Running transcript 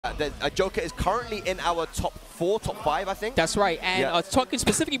Joka is currently in our top 4, top 5, I think. That's right. And talking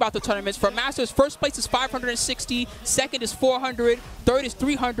specifically about the tournaments, for Masters, first place is 560, second is 400, third is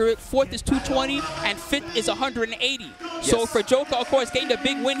 300, fourth is 220, and fifth is 180. Yes. So for Joka, of course, getting the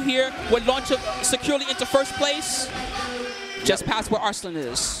big win here would launch him securely into first place, just past where Arslan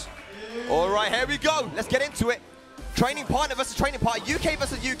is. All right, here we go. Let's get into it. Training partner versus training partner, UK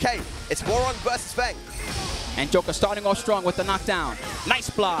versus UK. It's Hwoarang versus Feng. And Joka starting off strong with the knockdown. Nice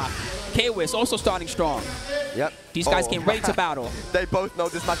block. Kwis also starting strong. Yep. These guys getting ready to battle. They both know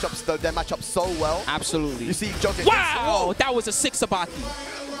this matchup, their matchup so well. Absolutely. You see Joka. Wow! That was a 6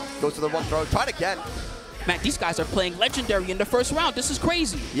 Sabaki. Goes to the one throw. Try it again. Man, these guys are playing legendary in the first round. This is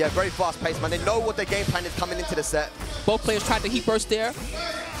crazy. Yeah, very fast paced, man. They know what their game plan is coming into the set. Both players tried the heat burst there.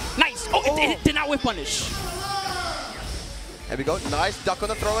 Nice. Oh, it did not whip punish. There we go. Nice duck on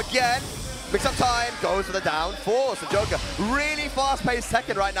the throw again. Mix up time, goes for the down 4. So Joka, really fast-paced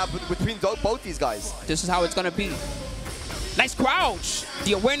second right now between both these guys. This is how it's gonna be. Nice crouch.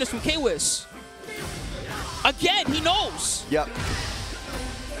 The awareness from Kwis. Again, he knows. Yep.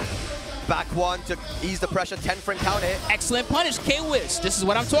 Back one to ease the pressure, 10 frame counter hit. Excellent punish, Kwis. This is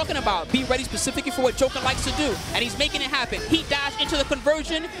what I'm talking about. Be ready specifically for what Joka likes to do. And he's making it happen. Heat dash into the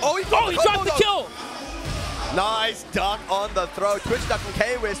conversion. Oh, he dropped the kill. Nice duck on the throw. Twitch duck from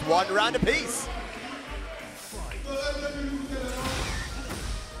Kwis, 1 round apiece.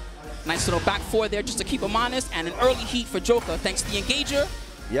 Nice little back 4 there just to keep him honest. And an early heat for Joka thanks to the engager.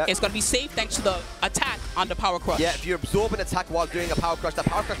 Yep. It's going to be safe thanks to the attack on the power crush. Yeah, if you absorb an attack while doing a power crush, that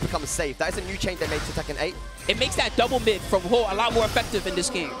power crush becomes safe. That is a new change they made to Tekken 8. It makes that double mid from Hwo a lot more effective in this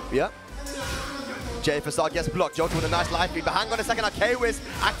game. Yep. Jay Facade gets blocked. Joka with a nice life feed. But hang on a second, now Kwis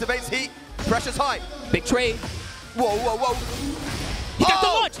activates heat. Pressure time. Big trade. Whoa, whoa, whoa. He got the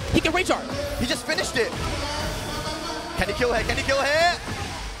launch. He can rage art. He just finished it. Can he kill here? Can he kill here?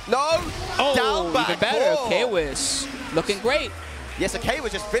 No. Oh, down back. Even better. Kwis looking great. Yes, so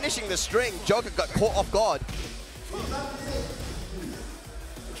Kwis just finishing the string. Joka got caught off guard.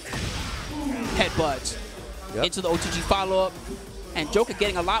 Headbutt into the OTG follow-up. And Joka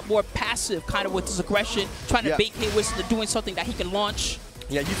getting a lot more passive kind of with his aggression, trying to bait Kwis into doing something that he can launch.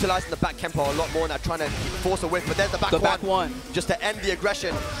 Yeah, utilizing the back tempo a lot more now, trying to force a whiff, but there's the back one. Just to end the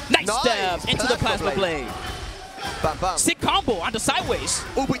aggression. Nice stab into the plasma blade. Bam, bam. Sick combo on the sideways.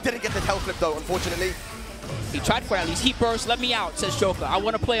 Oh, we didn't get the tail flip though, unfortunately. He tried for it at least. Heat burst, let me out, says Joka. I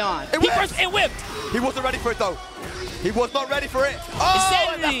want to play on. Heat burst, it whipped. He wasn't ready for it though. He was not ready for it. Oh,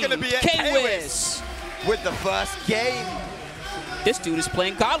 and that's going to be it. Kwis with the first game. This dude is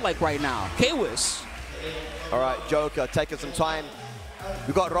playing godlike right now. Kwis. All right, Joka taking some time.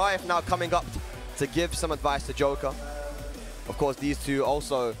 We've got Raif now coming up to give some advice to Joka. Of course, these two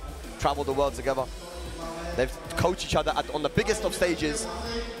also travel the world together. They've coached each other on the biggest of stages.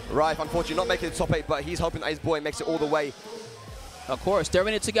 Raif, unfortunately, not making the top 8, but he's hoping that his boy makes it all the way. Of course, they're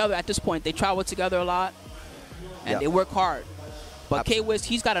in it together at this point. They travel together a lot, and they work hard. But Kwis,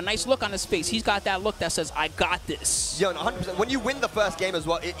 he's got a nice look on his face. He's got that look that says, I got this. Yeah, 100%. When you win the first game as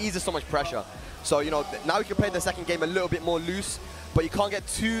well, it eases so much pressure. So, you know, now you can play the second game a little bit more loose, but you can't get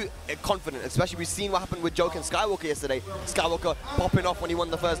too confident, especially we've seen what happened with Joka and Skywalker yesterday. Skywalker popping off when he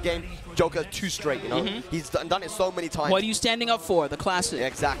won the first game. Joka 2 straight, you know? He's done it so many times. What are you standing up for? The classic.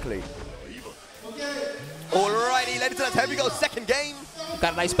 Exactly. Alrighty, ladies and gentlemen, here we go, second game.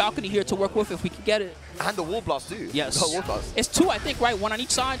 Got a nice balcony here to work with if we can get it. And the wall blast too. Yes. The wall blast. It's 2, I think, right? 1 on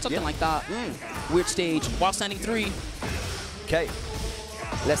each side, something like that. Weird stage. While standing 3. Okay.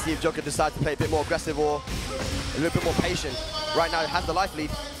 Let's see if Joka decides to play a bit more aggressive or a little bit more patient. Right now, it has the life lead.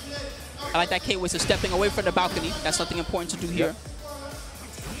 I like that Kwis is stepping away from the balcony. That's something important to do here.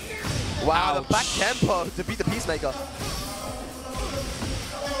 Wow, Ouch. the back tempo to beat the Peacemaker.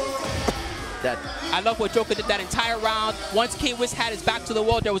 Dead. I love what Joka did that entire round. Once Kwis had his back to the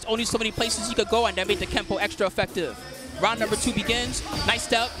wall, there was only so many places he could go, and that made the Kempo extra effective. Round number 2 begins. Nice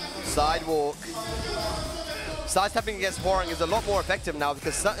step. Sidewalk. Sidestepping against Hwoarang is a lot more effective now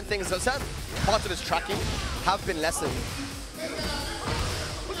because certain parts of his tracking have been lessened.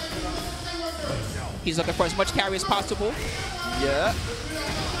 He's looking for as much carry as possible. Yeah.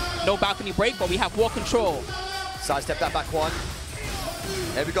 No balcony break, but we have wall control. Sidestep that back one.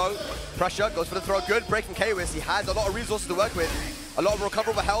 There we go. Pressure, goes for the throw. Good break from Kwis. He has a lot of resources to work with. A lot of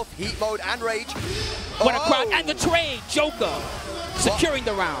recoverable health, heat mode, and rage. What a crowd. And the trade, Joka securing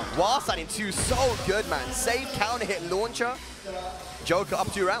the round. While standing 2, so good, man. Save, counter hit, launcher. Joka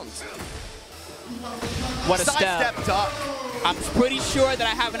up 2 rounds. What a step. Sidestep duck. I'm pretty sure that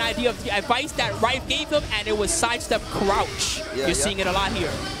I have an idea of the advice that Raif gave him, and it was sidestep crouch. You're seeing it a lot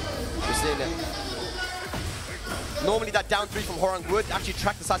here. You're seeing it. Normally that down 3 from Hwoarang would actually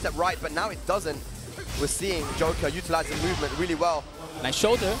track the sidestep right, but now it doesn't. We're seeing Joka utilizing movement really well. Nice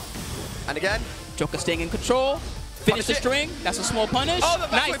shoulder. And again. Joka staying in control. Finish the string. That's a small punish. Oh,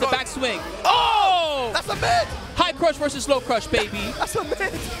 the nice, the back swing. Oh! That's a mid! High crush versus low crush, baby. That's a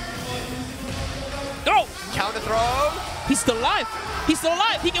mid. Go! Counter throw. He's still alive. He's still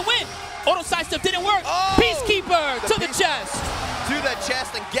alive. He can win. Auto sidestep didn't work. Oh! Peacekeeper to the chest. To the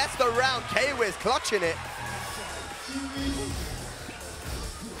chest and gets the round. K-Wiz clutching it.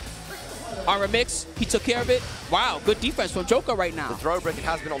 Armor mix. He took care of it. Wow, good defense from Joka right now. The throw breaking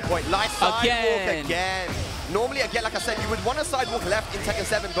has been on point. Nice sidewalk again. Normally, again, like I said, you would want a sidewalk left in Tekken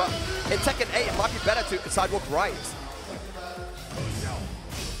 7, but in Tekken 8, it might be better to sidewalk right.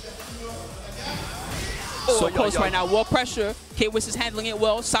 So close right now. Wall pressure. K-Wiz is handling it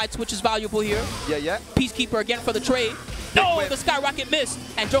well. Side switch is valuable here. Yeah. Peacekeeper again for the trade. No, the skyrocket missed,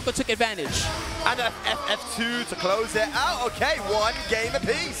 and Joka took advantage. And a F2 to close it out. Okay, one game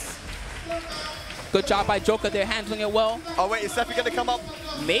apiece. Good job by Joka there, handling it well. Oh, wait, is Sephi going to come up?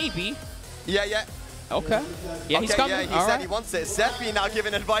 Maybe. Yeah. Okay. Yeah, he's coming. Yeah, he said he wants it. Sephi now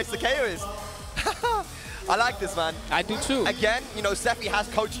giving advice to K-Wiz. I like this, man. I do too. Again, you know, Sephi has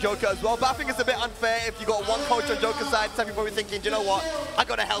coached Joka as well, but I think it's a bit unfair if you got one coach on Joka's side. Sephi probably thinking, you know what, I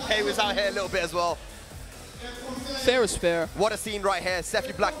got to help K-Wiz out here a little bit as well. Fair is fair. What a scene right here.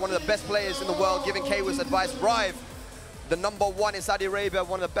 Sephi Black, one of the best players in the world, giving K-Wiz advice. Rive, the #1 in Saudi Arabia,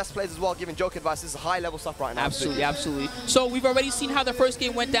 one of the best players as well, giving Joka advice. This is high-level stuff right now. Absolutely. So we've already seen how the first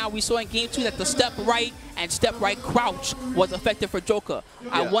game went down. We saw in game 2 that the step right and step right crouch was effective for Joka.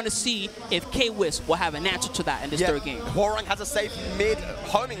 I want to see if K-Wiz will have an answer to that in this third game. Hwoarang has a safe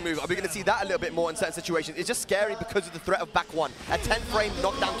mid-homing move. Are we going to see that a little bit more in certain situations? It's just scary because of the threat of back 1. A 10-frame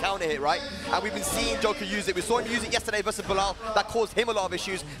knockdown counter hit, right? And we've been seeing Joka use it. We saw him use it yesterday versus Bilal. That caused him a lot of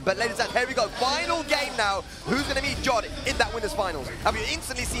issues. But ladies and gentlemen, here we go. Final game now. Who's going to meet Jod in that winners finals? And we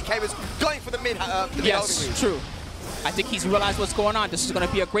instantly see K-Wiz going for the mid-homing move. Yes, true. I think he's realized what's going on. This is going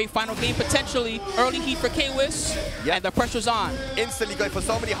to be a great final game, potentially. Early heat for K-Wiz, and the pressure's on. Instantly going for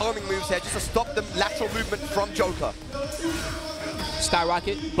so many homing moves here just to stop the lateral movement from Joka.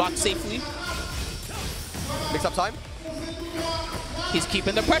 Skyrocket, blocked safely. Mix-up time. He's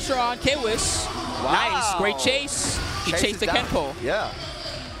keeping the pressure on. K-Wiz. Wow. Nice, great chase. He chased the Kenpo. Yeah.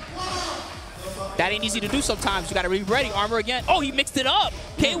 That ain't easy to do sometimes. You got to be ready. Armor again. Oh, he mixed it up.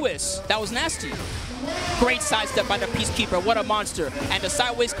 K-Wiz. That was nasty. Great sidestep by the Peacekeeper. What a monster. And the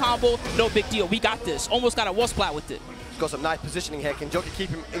sideways combo, no big deal. We got this. Almost got a wall splat with it. He's got some nice positioning here. Can Joka keep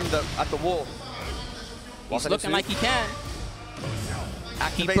him at the wall? He's looking like he can.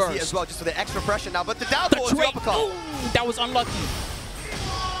 Activate it as well, just for the extra pressure now. But the downfall is the uppercut. Ooh, that was unlucky.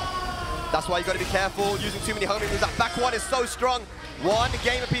 That's why you got to be careful using too many homing moves. That back 1 is so strong. One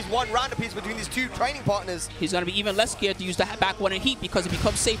game apiece, one round apiece between these two training partners. He's going to be even less scared to use the back 1 in heat because it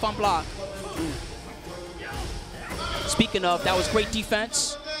becomes safe on block. Speaking of, that was great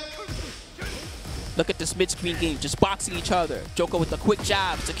defense. Look at this mid-screen game, just boxing each other. Joka with the quick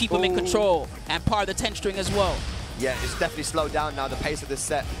jabs to keep him in control, and part of the 10-string as well. Yeah, it's definitely slowed down now, the pace of this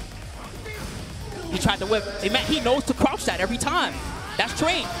set. He tried to whip. He knows to crouch that every time. That's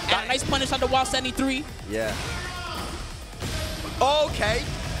trained. And a nice punish on the wall 73. Yeah. Okay.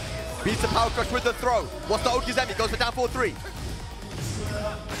 Beats the power crush with the throw. What's the Okizemi? Goes for down 4-3.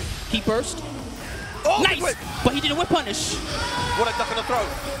 He burst. Oh, nice! But he didn't whip punish. What a duck on the throw.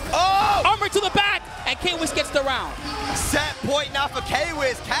 Oh! Armor to the back, and K-Wiz gets the round. Set point now for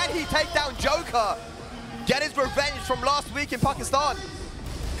K-Wiz. Can he take down Joka? Get his revenge from last week in Pakistan.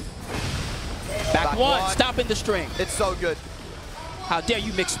 Back one, stopping the string. It's so good. How dare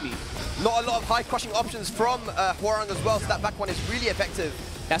you mix me? Not a lot of high crushing options from Hwoarang as well, so that back one is really effective.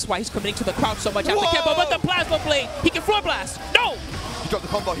 That's why he's committing to the crouch so much after Kempo. But the plasma blade, he can floor blast. No! He dropped the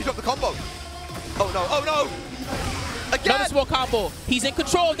combo, he dropped the combo. Oh no, oh no! Again! Another small combo. He's in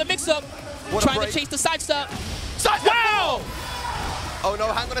control of the mix-up. Trying to chase the sidestep. Wow! Oh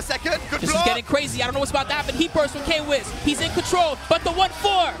no, hang on a second. Good This block. is getting crazy. I don't know what's about to happen. He burst from K-Wiz. He's in control, but the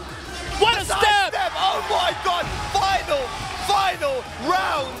 1-4. What a step! Oh my god! Final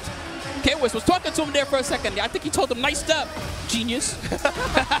round! K-Wiz was talking to him there for a second. I think he told him, nice step, genius.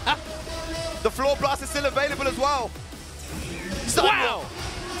 The floor blast is still available as well. Wow!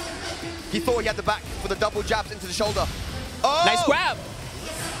 He thought he had the back for the double jabs into the shoulder. Oh! Nice grab.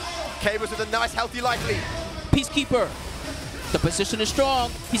 K-Wiz with a nice healthy light lead. Peacekeeper. The position is strong.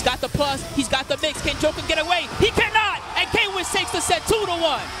 He's got the plus. He's got the mix. Can Joka get away? He cannot! And K-Wiz takes the set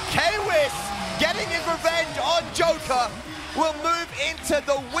 2-1. K-Wiz getting his revenge on Joka will move into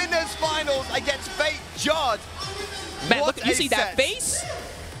the winners finals against Fate Jod. Man, look, you see that face?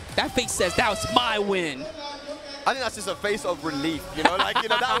 That face says that was my win. I think that's just a face of relief, you know, like, you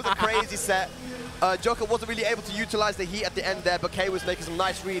know, that was a crazy set. Joka wasn't really able to utilize the heat at the end there, but Kay was making some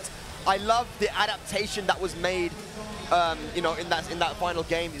nice reads. I love the adaptation that was made, you know, in that final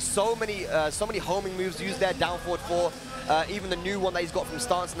game. So many homing moves used there, down forward 4. Even the new one that he's got from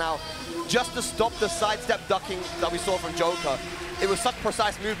stance now, just to stop the sidestep ducking that we saw from Joka. It was such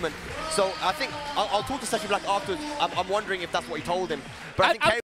precise movement. So I think I'll talk to Seshi Black afterwards. I'm wondering if that's what he told him. But I think Kay